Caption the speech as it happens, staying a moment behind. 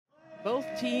Both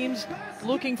teams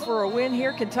looking for a win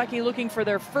here. Kentucky looking for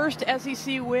their first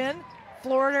SEC win.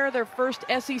 Florida, their first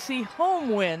SEC home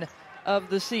win of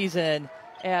the season,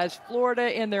 as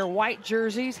Florida in their white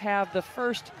jerseys have the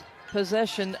first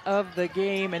possession of the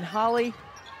game. And Holly,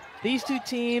 these two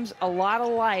teams a lot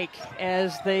alike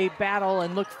as they battle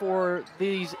and look for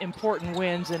these important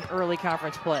wins in early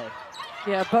conference play.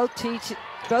 Yeah, both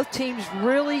teams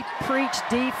really preach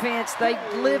defense. They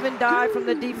live and die from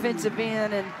the defensive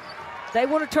end, and they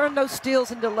want to turn those steals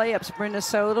into layups, Brenda.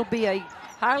 So it'll be a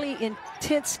highly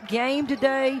intense game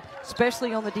today,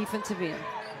 especially on the defensive end.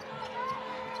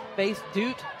 Faith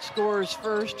Dute scores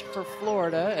first for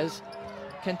Florida as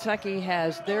Kentucky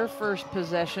has their first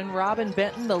possession. Robyn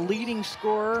Benton, the leading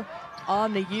scorer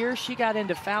on the year. She got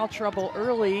into foul trouble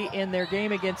early in their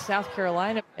game against South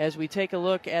Carolina. As we take a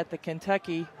look at the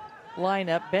Kentucky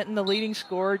lineup, Benton, the leading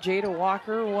scorer. Jada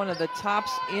Walker, one of the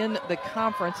tops in the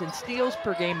conference in steals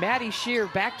per game. Maddie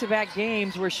Scherr, back-to-back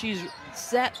games where she's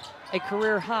set a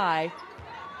career high.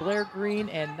 Blair Green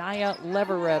and Naya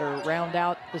Leveretter round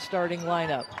out the starting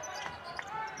lineup.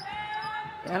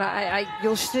 And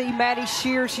you'll see Maddie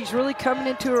Scherr, she's really coming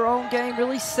into her own game,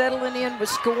 really settling in with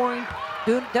scoring,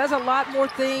 does a lot more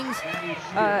things.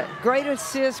 Great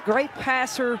assist, great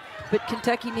passer, but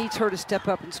Kentucky needs her to step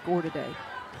up and score today.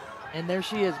 And there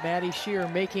she is, Maddie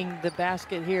Scherr making the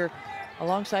basket here.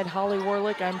 Alongside Holly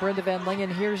Warlick, I'm Brenda Van Lingen.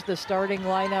 Here's the starting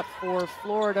lineup for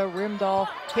Florida. Rimdahl,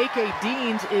 KK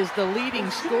Deans is the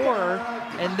leading scorer.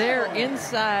 And there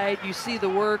inside, you see the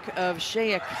work of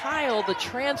Shea Kyle, the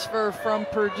transfer from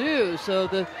Purdue. So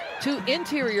the two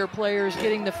interior players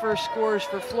getting the first scores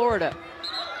for Florida.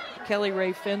 Kelly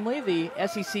Ray Finley, the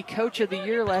SEC Coach of the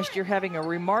Year last year, having a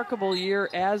remarkable year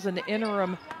as an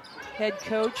interim head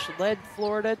coach, led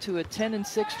Florida to a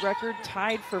 10-6 record,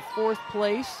 tied for 4th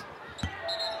place.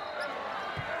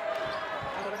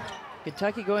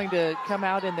 Kentucky going to come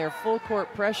out in their full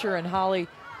court pressure, and Holly,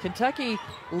 Kentucky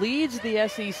leads the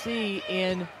SEC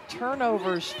in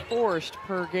turnovers forced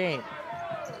per game.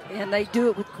 And they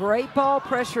do it with great ball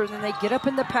pressure, and then they get up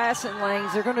in the passing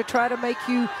lanes. They're going to try to make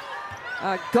you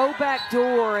go back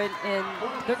door, and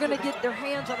they're going to get their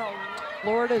hands on a...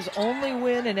 Florida's only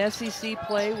win in SEC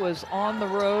play was on the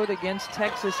road against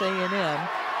Texas A&M.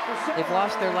 They've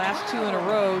lost their last 2 in a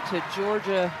row to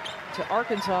Georgia, to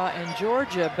Arkansas and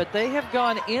Georgia, but they have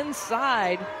gone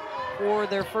inside for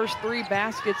their first 3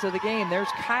 baskets of the game. There's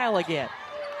Kyle again.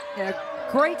 Yeah,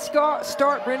 great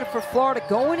start, Brenda, for Florida,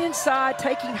 going inside,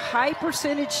 taking high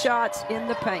percentage shots in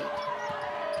the paint.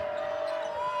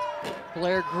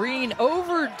 Blair Green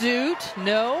over Dute,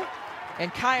 no,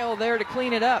 and Kyle there to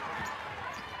clean it up.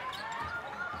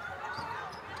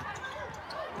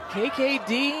 KK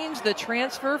Deans, the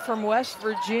transfer from West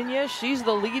Virginia. She's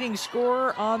the leading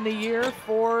scorer on the year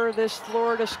for this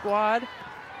Florida squad.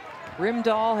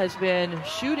 Rimdahl has been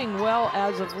shooting well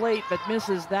as of late, but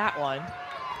misses that one.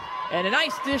 And a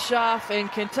nice dish off, and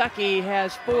Kentucky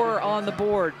has 4 on the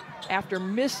board after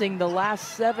missing the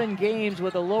last 7 games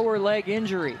with a lower leg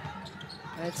injury.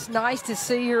 It's nice to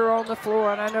see her on the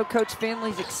floor, and I know Coach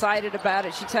Finley's excited about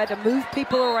it. She's had to move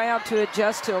people around to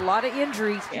adjust to a lot of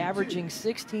injuries. Averaging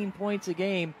 16 points a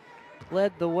game,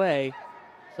 led the way.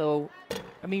 So,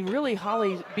 I mean, really,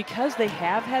 Holly, because they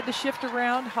have had to shift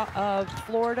around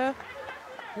Florida,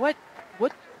 what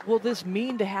will this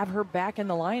mean to have her back in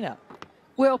the lineup?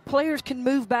 Well, players can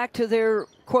move back to their,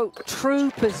 quote,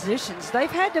 true positions. They've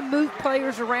had to move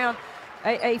players around.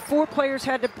 4 players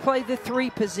had to play the 3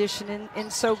 position,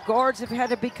 and so guards have had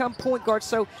to become point guards.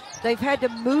 So they've had to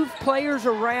move players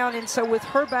around, and so with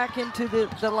her back into the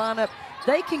lineup,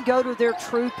 they can go to their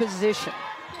true position.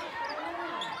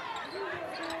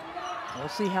 We'll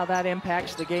see how that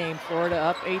impacts the game. Florida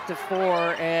up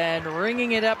 8-4 and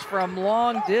ringing it up from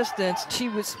long distance. She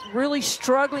was really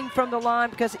struggling from the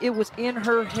line because it was in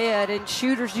her head, and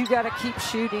shooters, you got to keep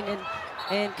shooting.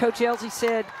 And Coach Elsie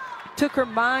said, took her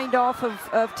mind off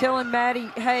of telling Maddie,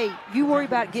 hey, you worry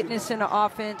about getting us into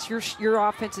offense. Your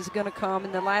offense is going to come.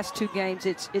 In the last 2 games,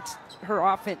 it's her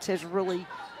offense has really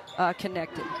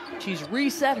connected. She's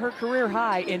reset her career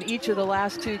high in each of the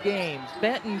last 2 games.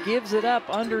 Benton gives it up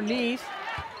underneath.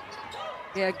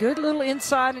 Yeah, good little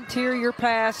inside interior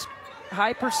pass,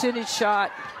 high percentage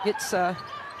shot. Gets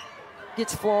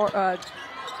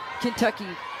Kentucky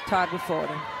tied with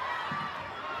Florida.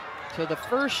 So the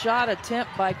first shot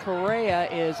attempt by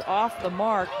Correa is off the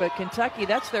mark, but Kentucky,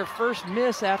 that's their first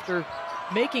miss after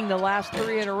making the last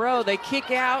 3 in a row. They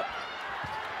kick out,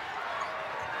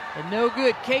 and no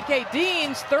good. KK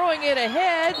Deans throwing it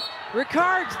ahead.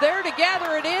 Ricard's there to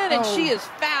gather it in, and she is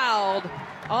fouled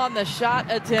on the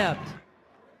shot attempt.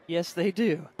 Yes, they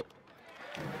do.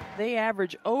 They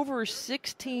average over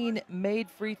 16 made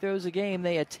free throws a game.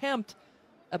 They attempt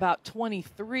about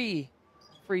 23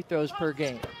 free throws per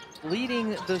game.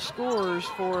 Leading the scorers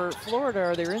for Florida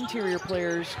are their interior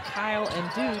players, Kyle and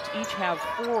Dute, each have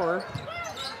 4.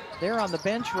 They're on the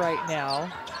bench right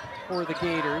now for the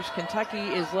Gators. Kentucky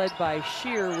is led by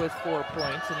Scherr with 4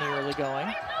 points in the early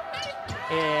going.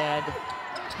 And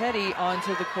Petty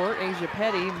onto the court, Asia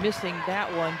Petty missing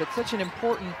that one, but such an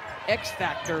important X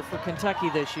factor for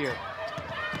Kentucky this year.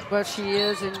 Well, she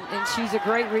is, and she's a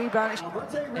great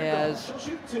rebounder. As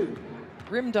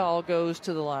Rimdahl goes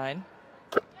to the line.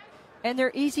 And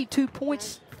they're easy 2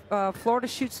 points. Florida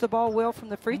shoots the ball well from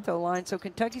the free throw line, so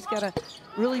Kentucky's got to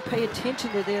really pay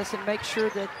attention to this and make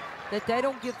sure that they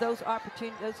don't give those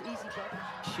opportunities, those easy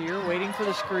buckets. Scherr waiting for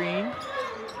the screen.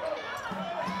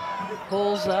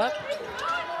 Pulls up.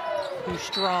 Too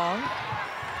strong.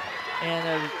 And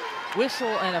a whistle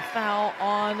and a foul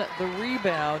on the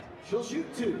rebound. She'll shoot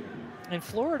 2. And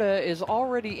Florida is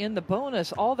already in the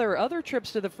bonus. All their other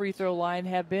trips to the free throw line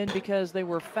have been because they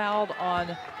were fouled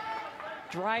on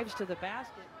drives to the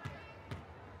basket.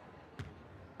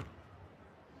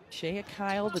 Shea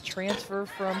Kyle, the transfer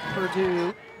from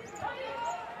Purdue.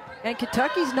 And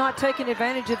Kentucky's not taking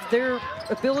advantage of their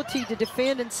ability to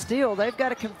defend and steal. They've got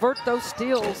to convert those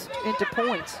steals into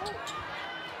points.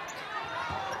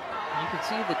 You can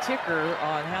see the ticker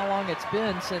on how long it's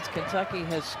been since Kentucky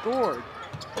has scored.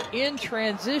 In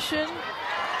transition,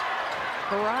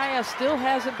 Pariah still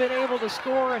hasn't been able to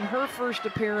score in her first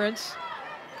appearance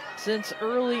since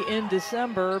early in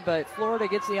December, but Florida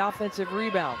gets the offensive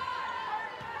rebound.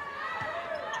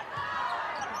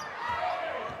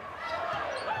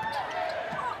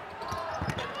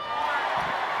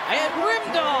 And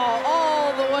Rimdahl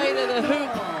all the way to the hoop.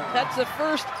 That's the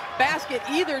first basket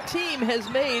either team has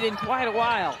made in quite a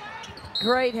while.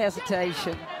 Great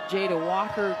hesitation. Jada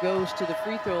Walker goes to the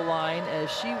free throw line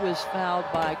as she was fouled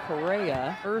by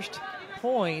Correa. First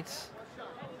points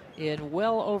in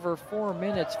well over 4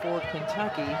 minutes for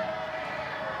Kentucky.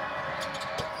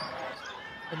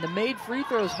 And the made free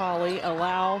throws, Holly,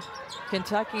 allow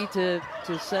Kentucky to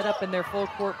set up in their full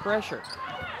court pressure.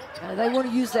 They want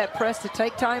to use that press to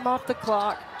take time off the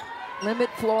clock, limit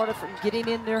Florida from getting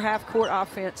in their half-court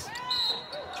offense.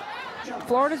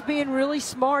 Florida's being really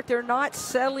smart. They're not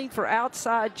settling for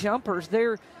outside jumpers.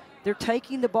 They're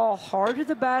taking the ball hard to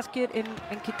the basket, and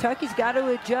Kentucky's got to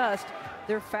adjust.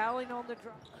 They're fouling on the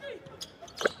drop.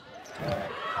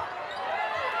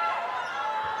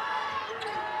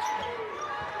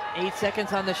 8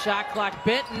 seconds on the shot clock.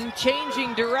 Benton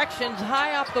changing directions,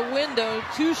 high off the window,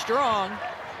 too strong.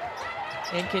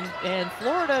 And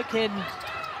Florida can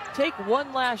take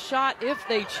one last shot if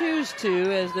they choose to,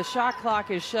 as the shot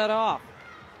clock is shut off.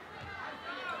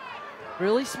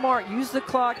 Really smart. Use the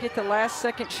clock, get the last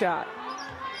second shot.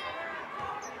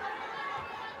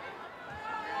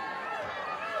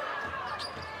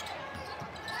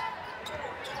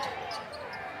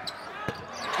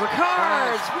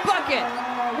 Ricard's bucket.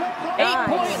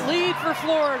 8-point lead for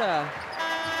Florida.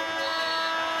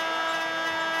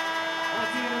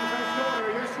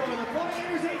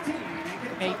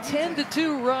 A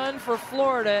 10-2 run for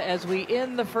Florida as we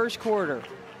end the first quarter.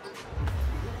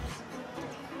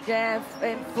 Yeah,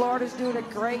 and Florida's doing a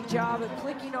great job of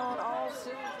clicking on all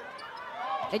cylinders.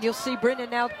 And you'll see,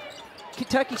 Brendan, now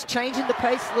Kentucky's changing the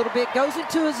pace a little bit, goes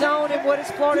into a zone, and what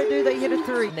does Florida do? They hit a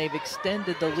 3. And they've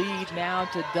extended the lead now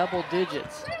to double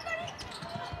digits.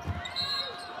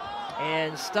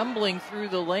 And stumbling through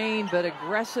the lane, but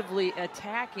aggressively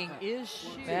attacking is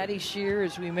Scherr. Maddie Scherr,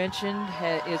 as we mentioned,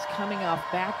 is coming off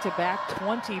back-to-back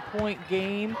 20-point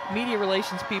game. Media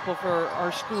relations people for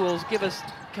our schools give us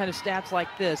kind of stats like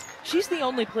this. She's the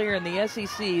only player in the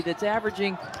SEC that's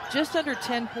averaging just under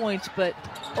 10 points, but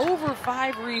over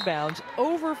 5 rebounds,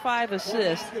 over 5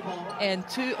 assists, and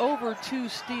over 2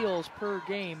 steals per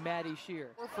game, Maddie Scherr.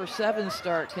 4-for-7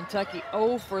 start. Kentucky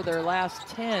 0 for their last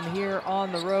 10 here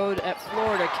on the road at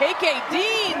Florida. KK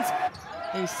Deans,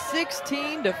 a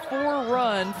 16-4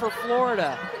 run for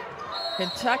Florida.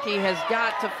 Kentucky has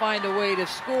got to find a way to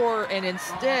score, and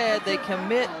instead they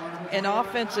commit an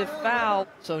offensive foul.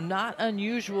 So not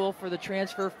unusual for the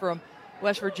transfer from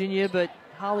West Virginia, but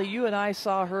Holly, you and I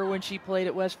saw her when she played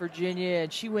at West Virginia,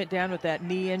 and she went down with that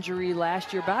knee injury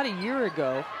last year, about a year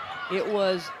ago. It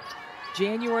was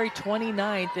January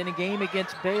 29th in a game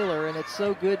against Baylor, and it's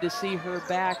so good to see her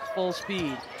back full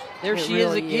speed. There she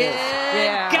is again.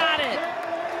 Yeah. Got it.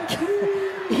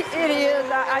 It is.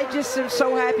 I just am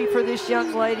so happy for this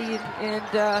young lady, and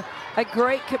a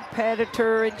great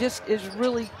competitor, and just is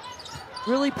really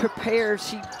prepared.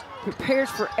 prepares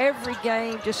for every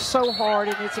game just so hard,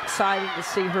 and it's exciting to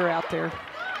see her out there.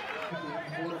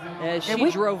 As she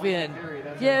drove in.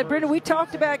 Yeah, Brenda, we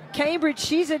talked about Cambridge.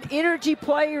 She's an energy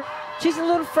player. She's a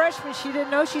little freshman. She didn't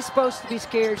know she's supposed to be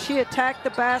scared. She attacked the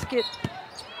basket,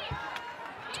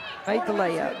 made the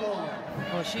layup.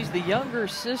 Well, she's the younger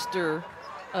sister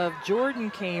of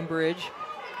Jordan Cambridge,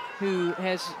 who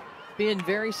has been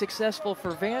very successful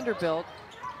for Vanderbilt.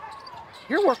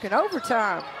 You're working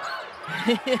overtime.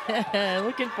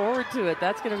 Looking forward to it.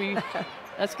 That's gonna be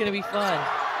fun.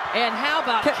 And how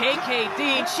about KK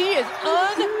Dean? She is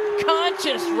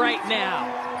unconscious right now.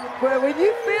 Well, when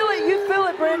you feel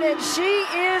it, Brenda. She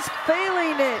is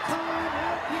feeling it.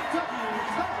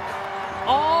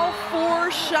 All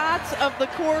 4 shots of the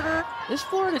quarter. This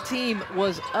Florida team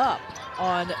was up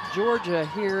on Georgia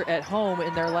here at home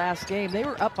in their last game. They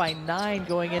were up by 9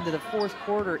 going into the 4th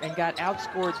quarter and got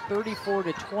outscored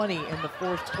 34-20 in the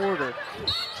 4th quarter.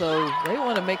 So they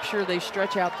want to make sure they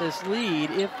stretch out this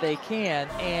lead if they can.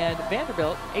 And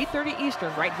Vanderbilt, 8:30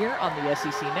 Eastern, right here on the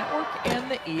SEC Network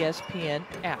and the ESPN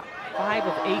app. 5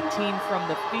 of 18 from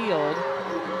the field.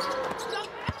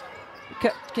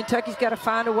 Kentucky's got to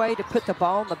find a way to put the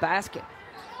ball in the basket.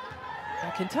 Now,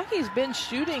 Kentucky's been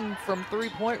shooting from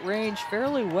three-point range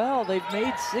fairly well. They've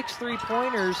made 6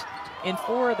 3-pointers in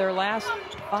 4 of their last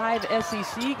 5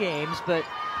 SEC games, but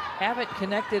haven't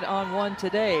connected on one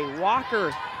today.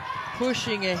 Walker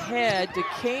pushing ahead to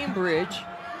Cambridge.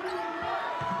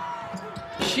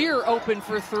 Scherr open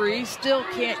for 3, still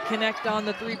can't connect on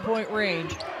the 3-point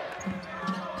range.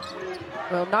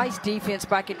 Well, nice defense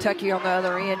by Kentucky on the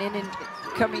other end, and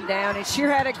coming down. And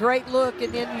Scherr had a great look,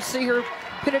 and then you see her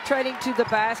penetrating to the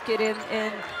basket,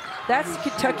 and that's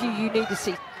Kentucky you need to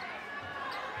see. The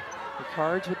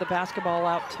Cards with the basketball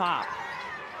out top.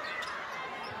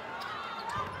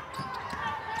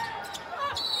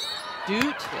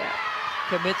 Doot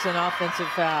commits an offensive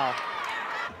foul.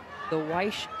 The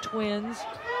Weish twins,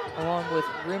 along with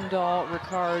Rimdahl,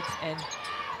 Ricards, and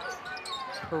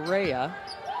Correa.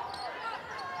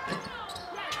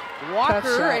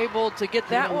 Walker able to get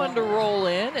that one to roll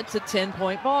in. It's a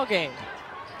 10-point ball game.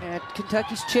 And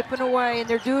Kentucky's chipping away, and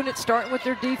they're doing it starting with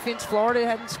their defense. Florida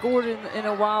hadn't scored in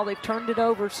a while. They've turned it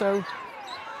over, so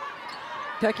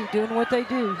Kentucky doing what they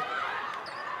do.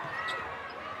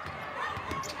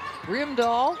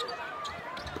 Rimdahl.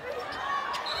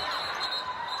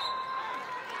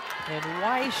 And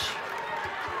Weish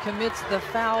commits the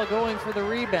foul going for the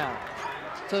rebound.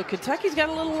 So Kentucky's got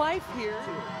a little life here.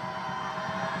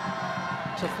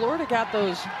 So Florida got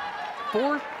those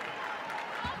 4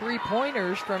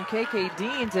 3-pointers from KK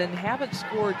Deans and haven't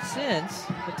scored since.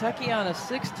 Kentucky on a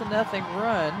 6-0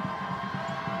 run.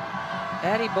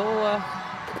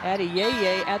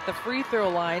 Adeyeye at the free throw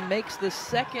line makes the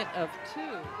second of 2.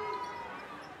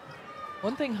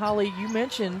 One thing, Holly, you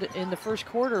mentioned in the first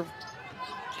quarter,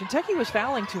 Kentucky was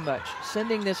fouling too much,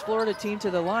 sending this Florida team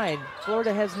to the line.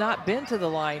 Florida has not been to the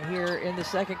line here in the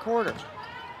second quarter.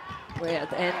 Well,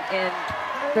 and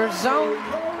their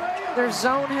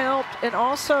zone helped, and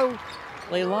also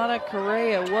Leilani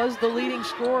Correa was the leading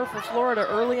scorer for Florida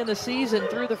early in the season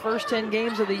through the first 10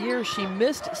 games of the year. She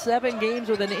missed 7 games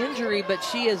with an injury, but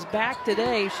she is back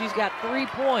today. She's got 3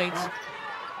 points.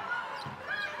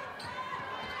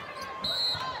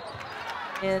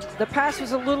 And the pass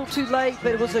was a little too late,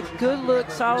 but it was a good look,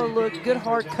 solid look, good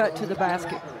hard cut to the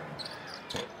basket.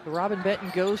 Robyn Benton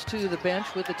goes to the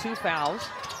bench with the 2 fouls.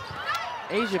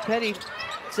 Asia Petty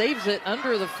saves it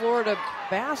under the Florida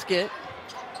basket.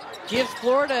 Gives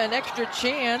Florida an extra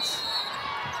chance.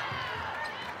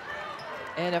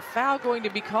 And a foul going to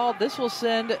be called. This will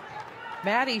send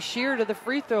Maddie Scherr to the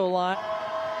free throw line.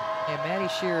 And Maddie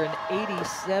Scherr, an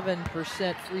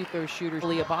 87% free throw shooter.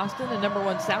 Leah Boston and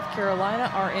 #1 South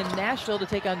Carolina are in Nashville to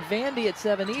take on Vandy at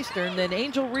 7 Eastern. Then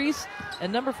Angel Reese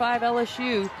and #5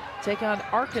 LSU take on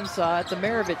Arkansas at the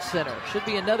Maravich Center. Should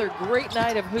be another great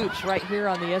night of hoops right here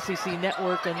on the SEC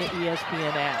Network and the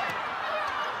ESPN app.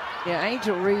 Yeah,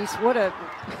 Angel Reese, what an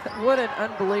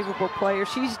unbelievable player.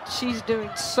 She's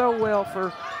doing so well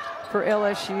for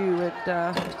LSU,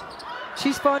 and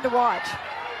she's fun to watch.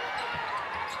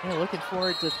 Yeah, looking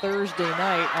forward to Thursday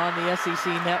night on the SEC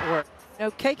Network. You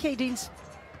know, KK Dean's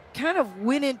kind of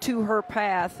went into her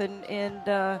path, and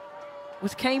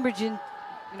with Cambridge, in,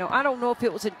 you know, I don't know if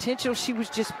it was intentional. She was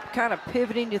just kind of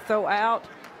pivoting to throw out.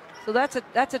 So that's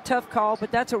a tough call, but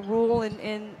that's a rule,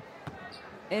 and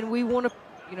we want to,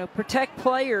 you know, protect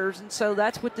players, and so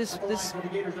that's what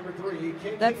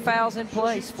that foul's in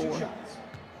place for.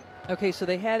 Okay, so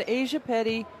they had Asia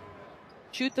Petty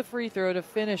shoot the free throw to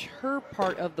finish her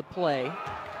part of the play.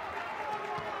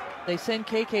 They send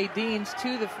KK Deans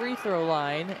to the free throw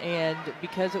line, and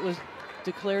because it was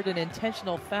declared an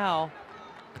intentional foul,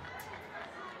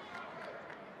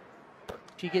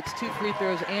 she gets 2 free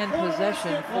throws and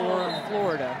possession for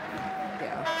Florida.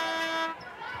 Yeah.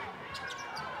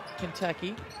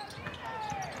 Kentucky.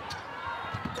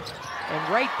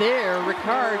 And right there,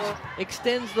 Rickards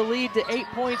extends the lead to 8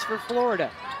 points for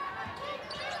Florida.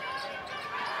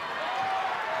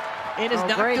 And is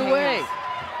knocked away. Hands.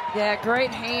 Yeah,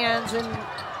 great hands, and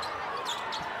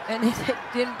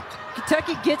then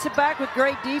Kentucky gets it back with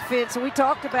great defense. And we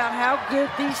talked about how good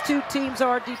these two teams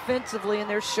are defensively, and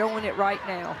they're showing it right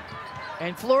now.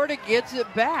 And Florida gets it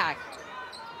back.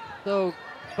 So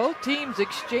both teams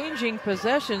exchanging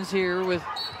possessions here with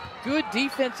good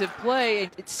defensive play.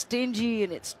 It's stingy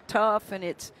and it's tough and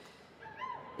it's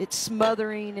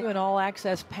smothering. An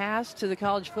all-access pass to the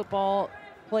college football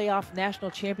playoff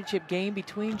national championship game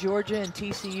between Georgia and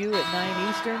TCU at 9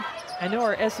 Eastern. I know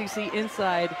our SEC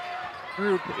Inside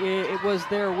group, it was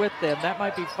there with them. That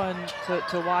might be fun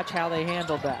to watch how they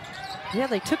handled that. Yeah,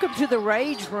 they took them to the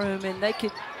rage room and they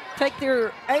could take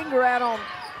their anger out on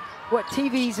what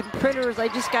TVs and printers. They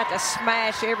just got to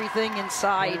smash everything in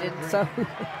sight, and so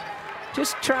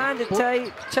just trying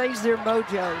to change their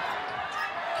mojo.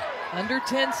 Under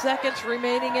 10 seconds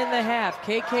remaining in the half.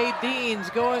 KK Deans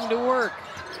going to work.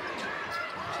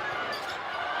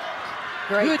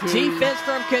 Good defense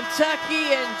from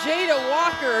Kentucky, and Jada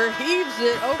Walker heaves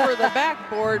it over the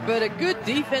backboard, but a good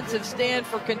defensive stand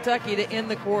for Kentucky to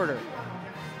end the quarter.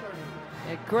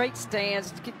 Yeah, great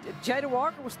stands. Jada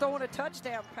Walker was throwing a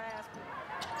touchdown pass.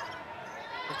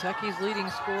 Kentucky's leading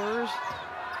scorers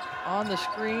on the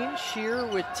screen. Scherr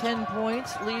with 10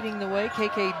 points leading the way.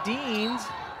 KK Deans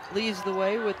leads the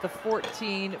way with the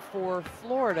 14 for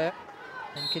Florida,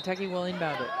 and Kentucky will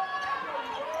inbound it.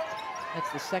 That's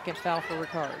the second foul for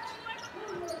Rickards.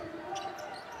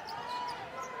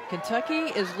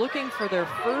 Kentucky is looking for their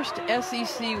first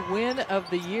SEC win of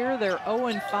the year. They're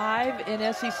 0-5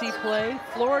 in SEC play.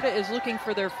 Florida is looking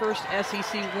for their first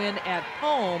SEC win at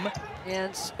home.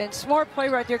 And smart play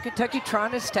right there. Kentucky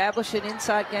trying to establish an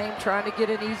inside game, trying to get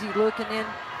an easy look, and then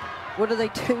what do they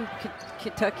do?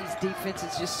 Kentucky's defense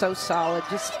is just so solid.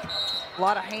 Just a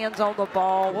lot of hands on the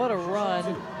ball. What a run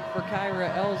for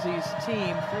Kyra Elzey's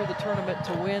team through the tournament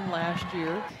to win last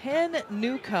year. 10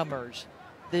 newcomers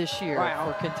this year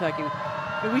for Kentucky.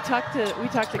 We talked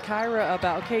to Kyra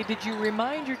about, okay, did you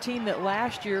remind your team that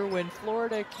last year when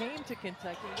Florida came to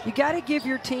Kentucky? You got to give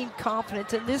your team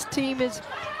confidence, and this team is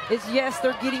yes,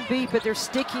 they're getting beat, but they're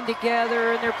sticking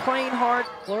together and they're playing hard.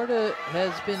 Florida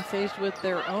has been faced with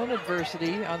their own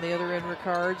adversity. On the other end,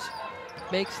 Rickards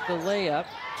makes the layup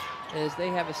as they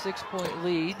have a 6-point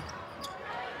lead.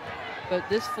 But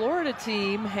this Florida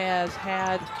team has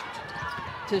had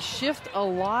to shift a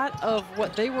lot of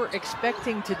what they were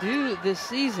expecting to do this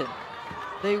season.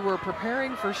 They were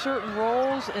preparing for certain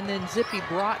roles, and then Zippy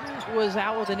Broughton was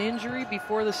out with an injury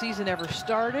before the season ever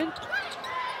started.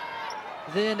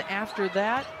 Then after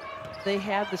that, they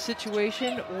had the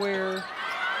situation where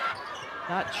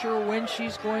not sure when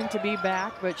she's going to be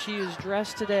back, but she is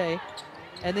dressed today.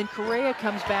 And then Correa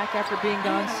comes back after being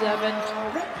gone 7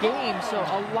 games. So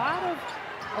a lot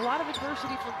of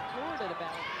adversity for Florida to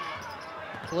battle.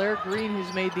 Blair Green,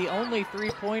 who's made the only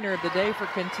 3-pointer of the day for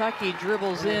Kentucky,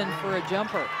 dribbles in for a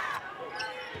jumper.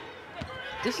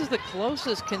 This is the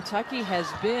closest Kentucky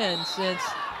has been since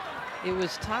it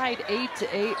was tied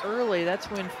 8-8 early. That's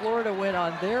when Florida went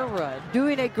on their run.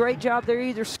 Doing a great job. They're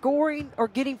either scoring or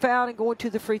getting fouled and going to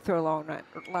the free throw line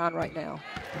right now.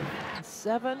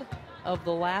 7 of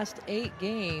the last 8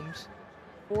 games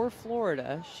for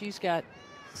Florida. She's got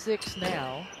 6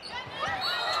 now.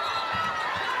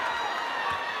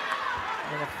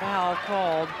 And a foul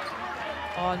called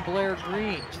on Blair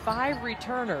Green. 5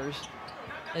 returners.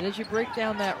 And as you break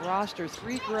down that roster,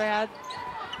 3 grad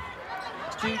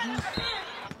students.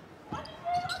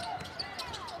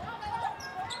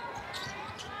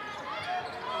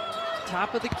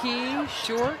 Top of the key,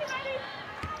 short.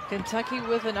 Kentucky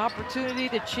with an opportunity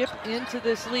to chip into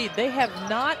this lead. They have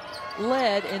not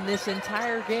led in this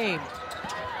entire game.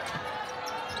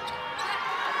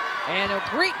 And a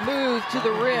great move to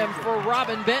the rim for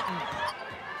Robyn Benton.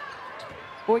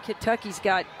 Boy, Kentucky's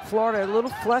got Florida a little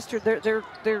flustered. They're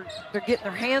getting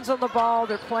their hands on the ball.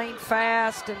 They're playing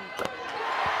fast, and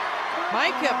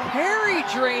Micah Perry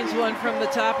drains one from the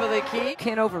top of the key.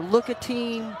 Can't overlook a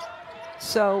team.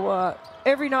 So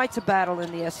every night's a battle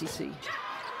in the SEC.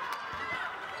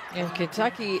 And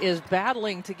Kentucky is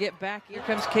battling to get back. Here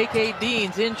comes KK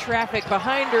Deans in traffic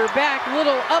behind her back.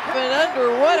 Little up and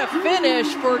under. What a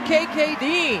finish for KK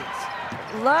Deans.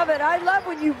 Love it. I love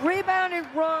when you rebound and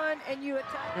run and you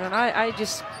attack. And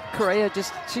Correa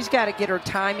she's got to get her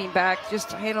timing back.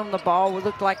 Just handling the ball. It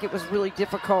looked like it was really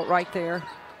difficult right there.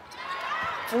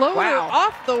 Floater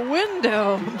off the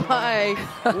window by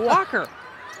Walker.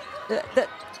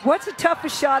 What's the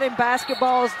toughest shot in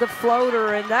basketball is the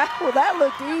floater, and that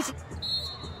looked easy.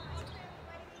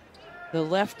 The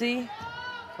lefty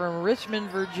from Richmond,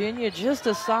 Virginia, just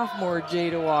a sophomore,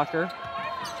 Jada Walker.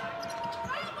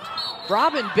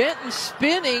 Robyn Benton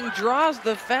spinning, draws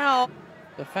the foul.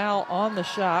 The foul on the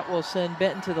shot will send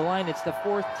Benton to the line. It's the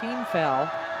 4th team foul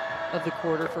of the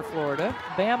quarter for Florida.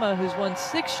 Bama, who's won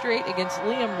 6 straight against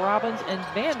Liam Robbins and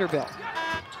Vanderbilt.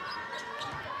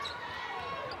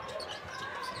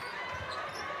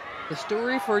 The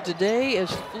story for today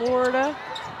is Florida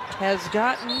has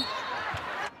gotten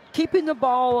keeping the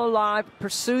ball alive,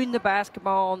 pursuing the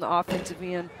basketball on the offensive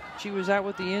end. She was out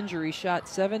with the injury, shot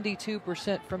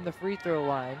 72% from the free throw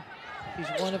line. She's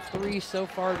 1 of 3 so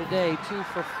far today, 2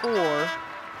 for 4.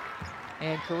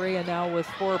 And Correa now with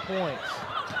 4 points.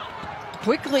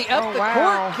 Quickly up the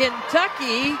court,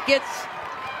 Kentucky gets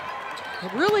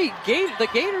the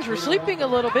Gators were sleeping a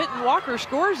little bit, and Walker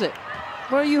scores it.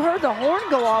 Well, you heard the horn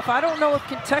go off. I don't know if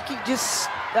Kentucky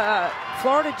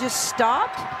Florida just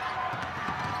stopped.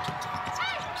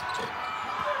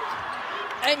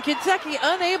 And Kentucky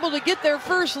unable to get their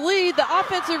first lead. The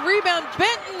offensive rebound,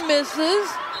 Benton misses.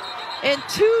 And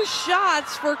 2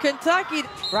 shots for Kentucky.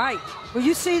 Right. Well,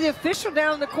 you see the official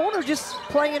down in the corner just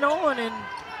playing on, and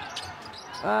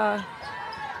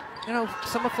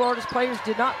some of Florida's players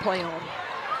did not play on.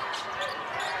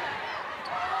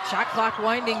 Shot clock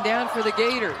winding down for the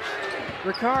Gators.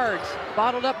 Ricards,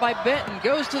 bottled up by Benton,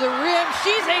 goes to the rim.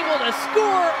 She's able to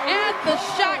score at the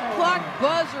shot clock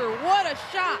buzzer. What a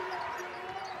shot.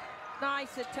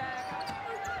 Nice attack.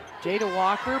 Jada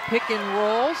Walker, pick and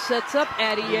roll, sets up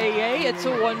Addy. It's a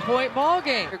 1-point ball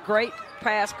game. A great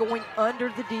pass going under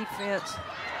the defense.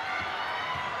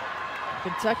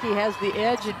 Kentucky has the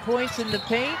edge at points in the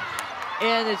paint,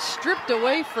 and it's stripped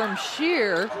away from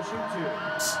Scherr.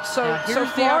 So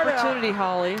here's the opportunity,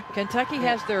 Holly. Kentucky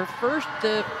has their first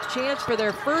chance for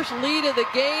their first lead of the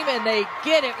game, and they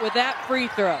get it with that free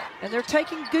throw. And they're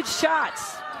taking good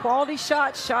shots, quality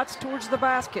shots towards the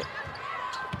basket.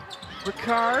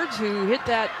 Ricards, who hit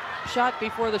that shot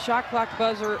before the shot clock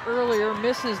buzzer earlier,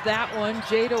 misses that one.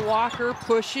 Jada Walker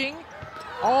pushing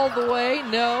all the way,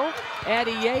 no.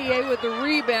 Addy with the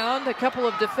rebound. A couple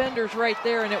of defenders right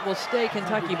there, and it will stay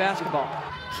Kentucky basketball.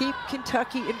 Keep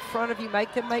Kentucky in front of you.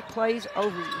 Make them make plays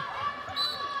over you.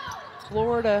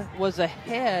 Florida was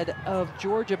ahead of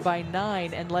Georgia by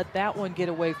 9 and let that one get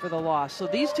away for the loss. So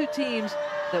these two teams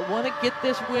that want to get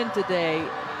this win today,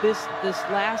 this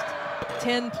last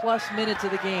 10-plus minutes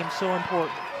of the game, so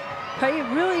important.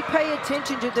 Really pay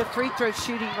attention to the free throw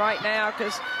shooting right now,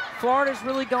 because Florida's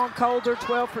really gone cold. They're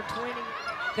 12 for 20.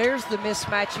 There's the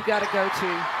mismatch you got to go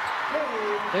to.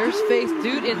 There's Faith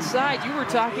Dute inside. You were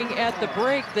talking at the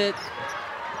break that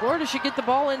Florida should get the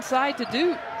ball inside to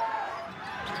Dute.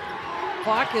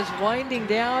 Clock is winding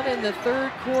down in the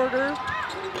 3rd quarter.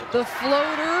 The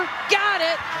floater, got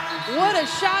it! What a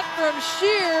shot from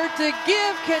Scherr to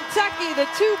give Kentucky the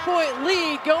 2-point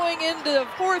lead going into the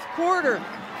 4th quarter.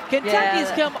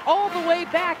 Kentucky's come all the way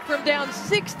back from down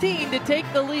 16 to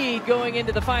take the lead going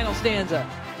into the final stanza.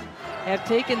 Have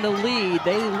taken the lead.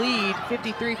 They lead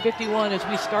 53-51 as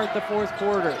we start the 4th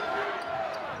quarter.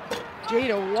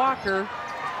 Jada Walker,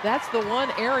 that's the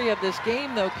one area of this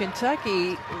game, though.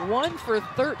 Kentucky 1 for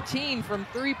 13 from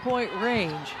 3-point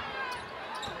range.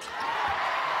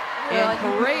 And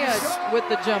Correa with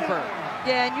the jumper.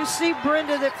 Yeah, and you see,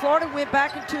 Brenda, that Florida went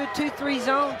back into a 2-3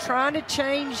 zone, trying to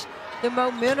change the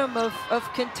momentum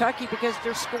of Kentucky, because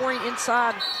they're scoring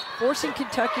inside, forcing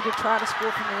Kentucky to try to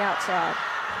score from the outside.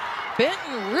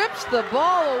 Benton rips the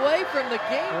ball away from the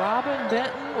game. Robyn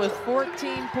Benton with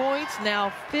 14 points,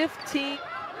 now 15.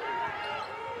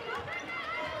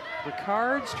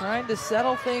 Ricards trying to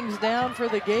settle things down for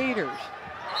the Gators.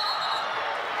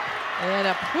 And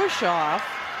a push-off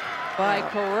by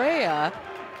Correa.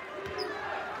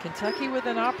 Kentucky with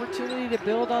an opportunity to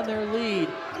build on their lead.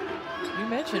 You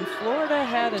mentioned Florida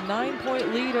had a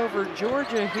 9-point lead over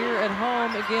Georgia here at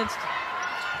home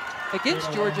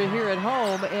against Georgia here at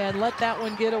home, and let that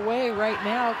one get away right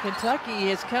now. Kentucky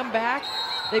has come back.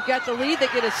 They've got the lead. They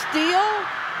get a steal.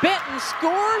 Benton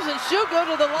scores, and she'll go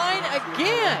to the line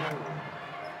again.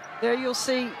 There you'll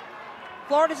see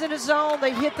Florida's in a zone.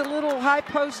 They hit the little high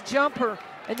post jumper,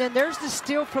 and then there's the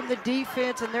steal from the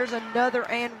defense, and there's another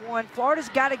and one. Florida's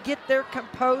got to get their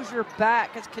composure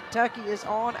back as Kentucky is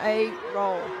on a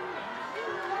roll.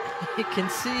 You can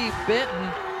see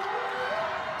Benton.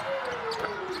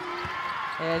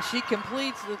 And she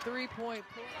completes the three-point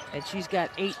play. And she's got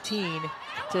 18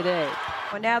 today.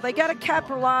 Well, now they got to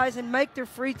capitalize and make their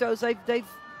free throws. They've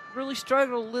really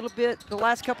struggled a little bit the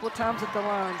last couple of times at the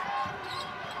line.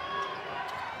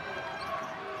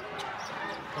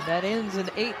 And that ends an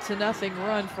 8-0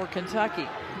 run for Kentucky.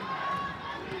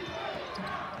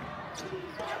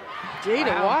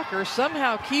 Jada Walker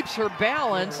somehow keeps her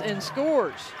balance and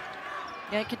scores.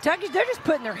 Yeah, Kentucky, they're just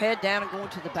putting their head down and going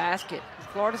to the basket.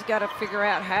 Florida's got to figure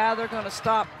out how they're going to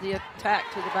stop the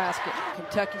attack to the basket.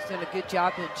 Kentucky's done a good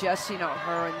job of adjusting on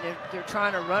her, and they're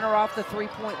trying to run her off the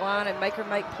three-point line and make her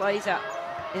make plays out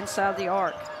inside the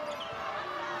arc.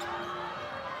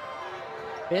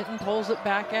 Benton pulls it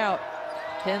back out.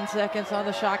 10 seconds on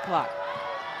the shot clock.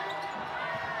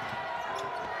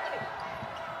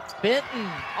 Benton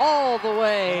all the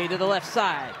way to the left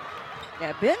side.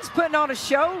 Yeah, Benton's putting on a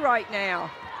show right now.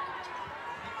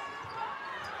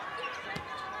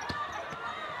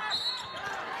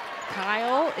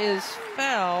 Kyle is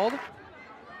fouled.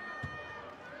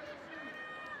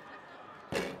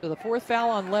 So the fourth foul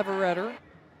on Leveretter.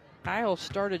 Kyle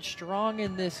started strong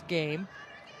in this game,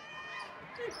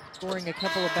 scoring a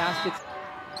couple of baskets.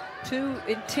 Two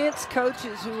intense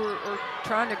coaches who are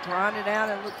trying to grind it out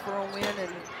and look for a win,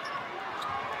 and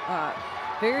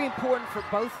very important for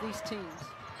both these teams.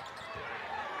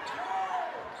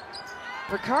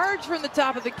 Ricards from the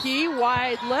top of the key,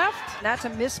 wide left. And that's a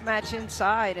mismatch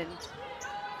inside, and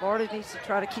Florida needs to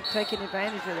try to keep taking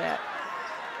advantage of that.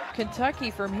 Kentucky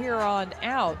from here on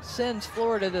out sends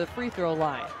Florida to the free throw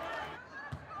line.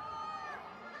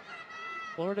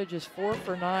 Florida just 4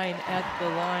 for 9 at the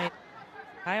line.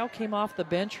 Kyle came off the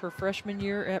bench her freshman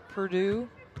year at Purdue.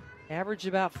 Averaged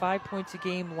about 5 points a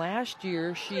game last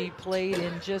year. She played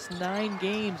in just 9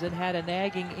 games and had a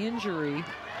nagging injury.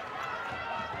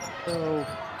 So,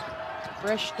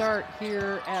 fresh start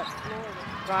here at Florida.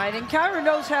 Right, and Kyra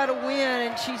knows how to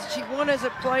win, and she won as a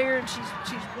player, and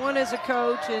she's won as a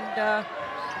coach, and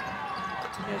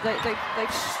you know,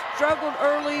 they've struggled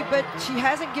early, but she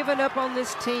hasn't given up on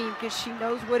this team because she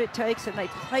knows what it takes, and they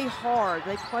play hard.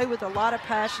 They play with a lot of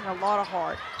passion, a lot of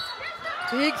heart.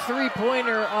 Big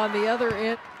three-pointer on the other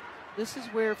end. This is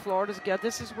where Florida's got.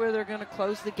 This is where they're going to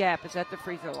close the gap, is at the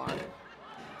free throw line.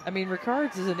 I mean,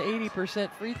 Ricards is an 80%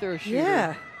 free throw shooter.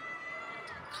 Yeah.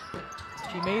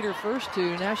 She made her first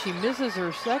 2. Now she misses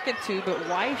her second 2, but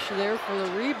Weish there for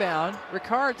the rebound.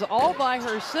 Ricards all by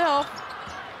herself.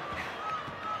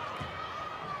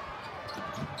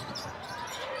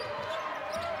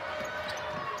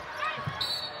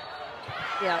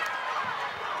 Yeah.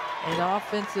 An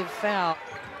offensive foul.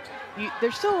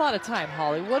 There's still a lot of time,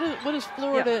 Holly. What does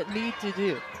Florida need to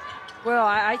do? Well,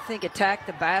 I think attack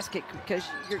the basket, because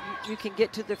you can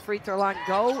get to the free throw line,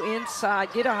 go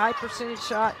inside, get a high percentage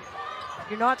shot.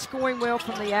 You're not scoring well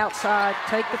from the outside,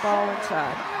 take the ball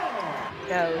inside.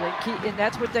 No, and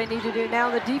that's what they need to do. Now,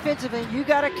 the defensive end, you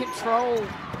got to control,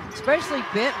 especially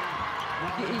Benton.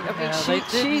 I mean,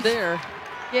 she's there.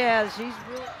 Yeah, she's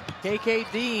really.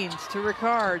 KK Deans to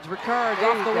Ricards. Ricards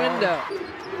off the window.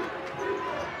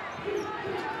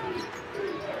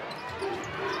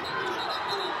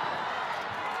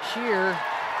 Scherr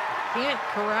can't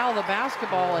corral the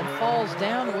basketball and falls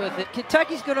down with it.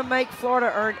 Kentucky's going to make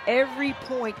Florida earn every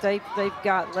point they've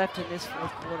got left in this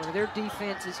fourth quarter. Their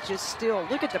defense is just still,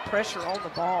 look at the pressure on the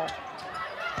ball.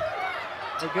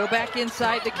 They go back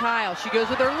inside to Kyle. She goes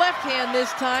with her left hand this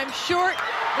time. Short,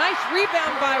 nice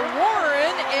rebound by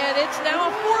Warren, and it's now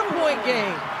a 4-point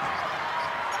game.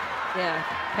 Yeah,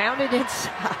 pounded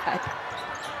inside.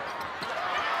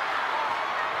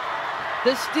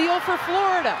 The steal for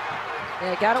Florida.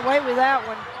 Yeah, got away with that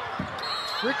one.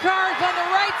 Ricards on the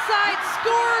right side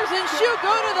scores, and she'll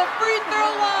go to the free throw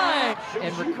line.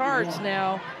 And Ricards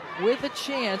now with a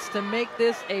chance to make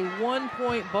this a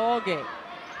 1-point ball game.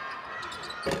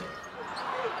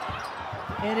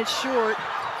 And it's short.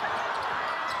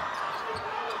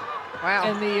 Wow.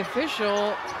 And the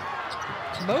official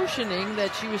motioning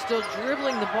that she was still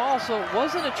dribbling the ball, so it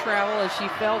wasn't a travel as she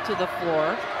fell to the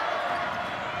floor.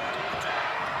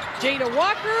 Jada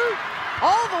Walker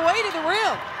all the way to the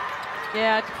rim.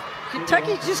 Yeah,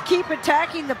 Kentucky just keep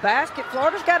attacking the basket.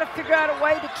 Florida's got to figure out a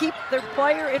way to keep their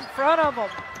player in front of them.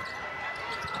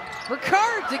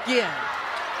 Ricards again.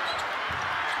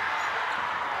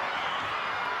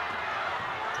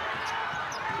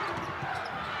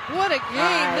 What a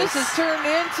game this has turned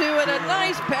into, and a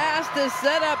nice pass to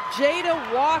set up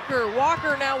Jada Walker.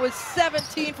 Walker now with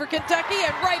 17 for Kentucky,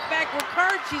 and right back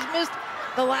Ricards. She's missed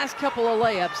the last couple of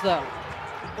layups, though.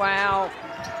 Wow.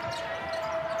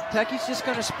 Kentucky's just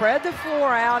going to spread the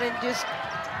floor out and just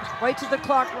wait till the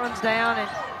clock runs down and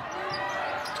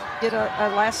get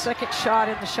a last-second shot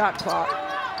in the shot clock.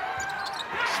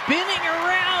 Spinning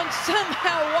around,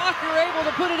 somehow Walker able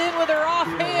to put it in with her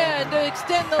offhand to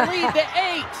extend the lead to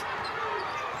 8.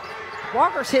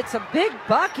 Walker's hit some big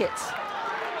buckets.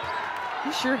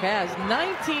 He sure has.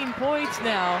 19 points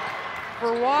now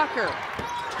for Walker.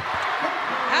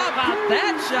 How about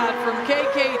that shot from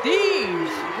KK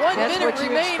Deans? 1 minute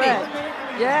remaining.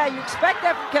 Yeah, you expect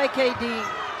that from KK Deans.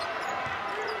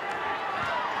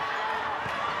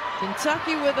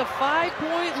 Kentucky with a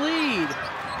 5-point lead.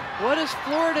 What does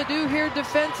Florida do here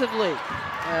defensively?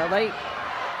 Well,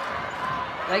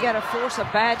 they got to force a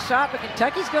bad shot, but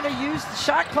Kentucky's going to use the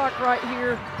shot clock right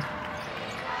here.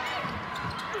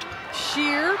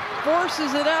 Scherr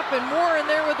forces it up and more in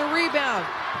there with the rebound.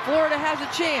 Florida has a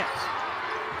chance.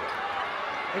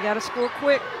 They got to score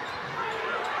quick.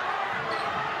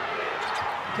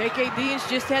 KK Deans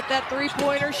just hit that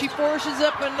three-pointer. She forces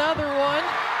up another one.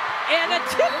 And a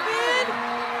tip in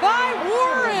by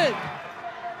Warren.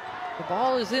 The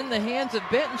ball is in the hands of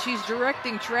Benton. She's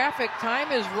directing traffic.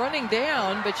 Time is running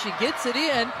down, but she gets it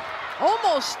in.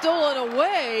 Almost stolen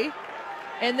away.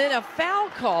 And then a foul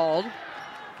called.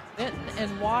 Benton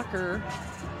and Walker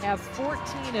have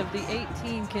 14 of the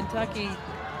 18 Kentucky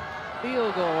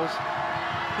field goals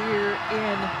here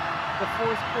in the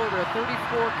fourth quarter.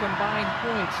 34 combined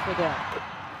points for them.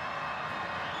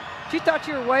 She thought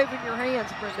you were waving your hands,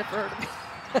 Brenda, for her.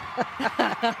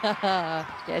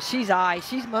 Yeah, she's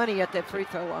She's money at that free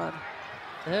throw line.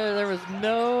 There was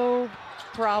no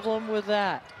problem with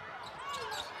that.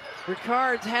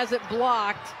 Ricards has it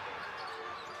blocked.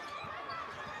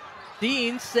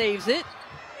 Deans saves it.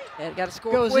 And got to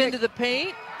score Goes quick. into the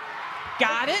paint.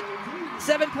 Got it.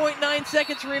 7.9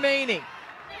 seconds remaining.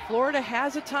 Florida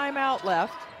has a timeout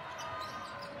left.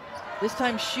 This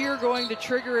time Scherr going to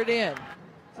trigger it in.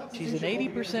 She's an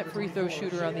 80% free throw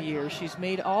shooter on the year. She's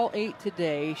made all 8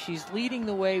 today. She's leading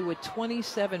the way with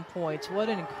 27 points. What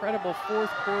an incredible fourth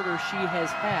quarter she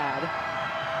has had,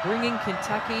 bringing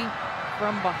Kentucky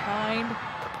from behind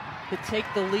to take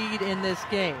the lead in this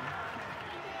game.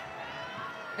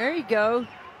 There you go.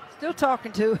 Still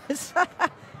talking to us.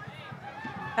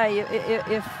 Hey,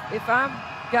 if I'm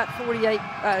got 28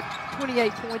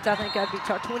 points, I think I'd be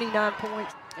 29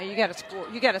 points. And you got to score.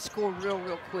 You got to score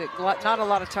real quick. Not a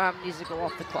lot of time needs to go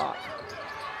off the clock.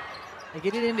 They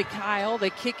get it into Kyle. They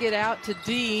kick it out to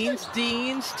Deans.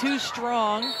 Deans too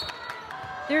strong.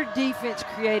 Their defense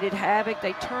created havoc.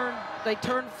 They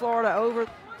turned Florida over.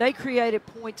 They created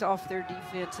points off their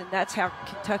defense, and that's how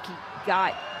Kentucky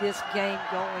got this game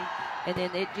going. And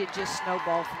then it just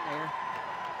snowballed from there.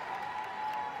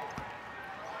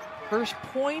 First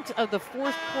point of the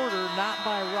fourth quarter, not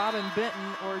by Robyn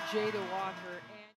Benton or Jada Walker.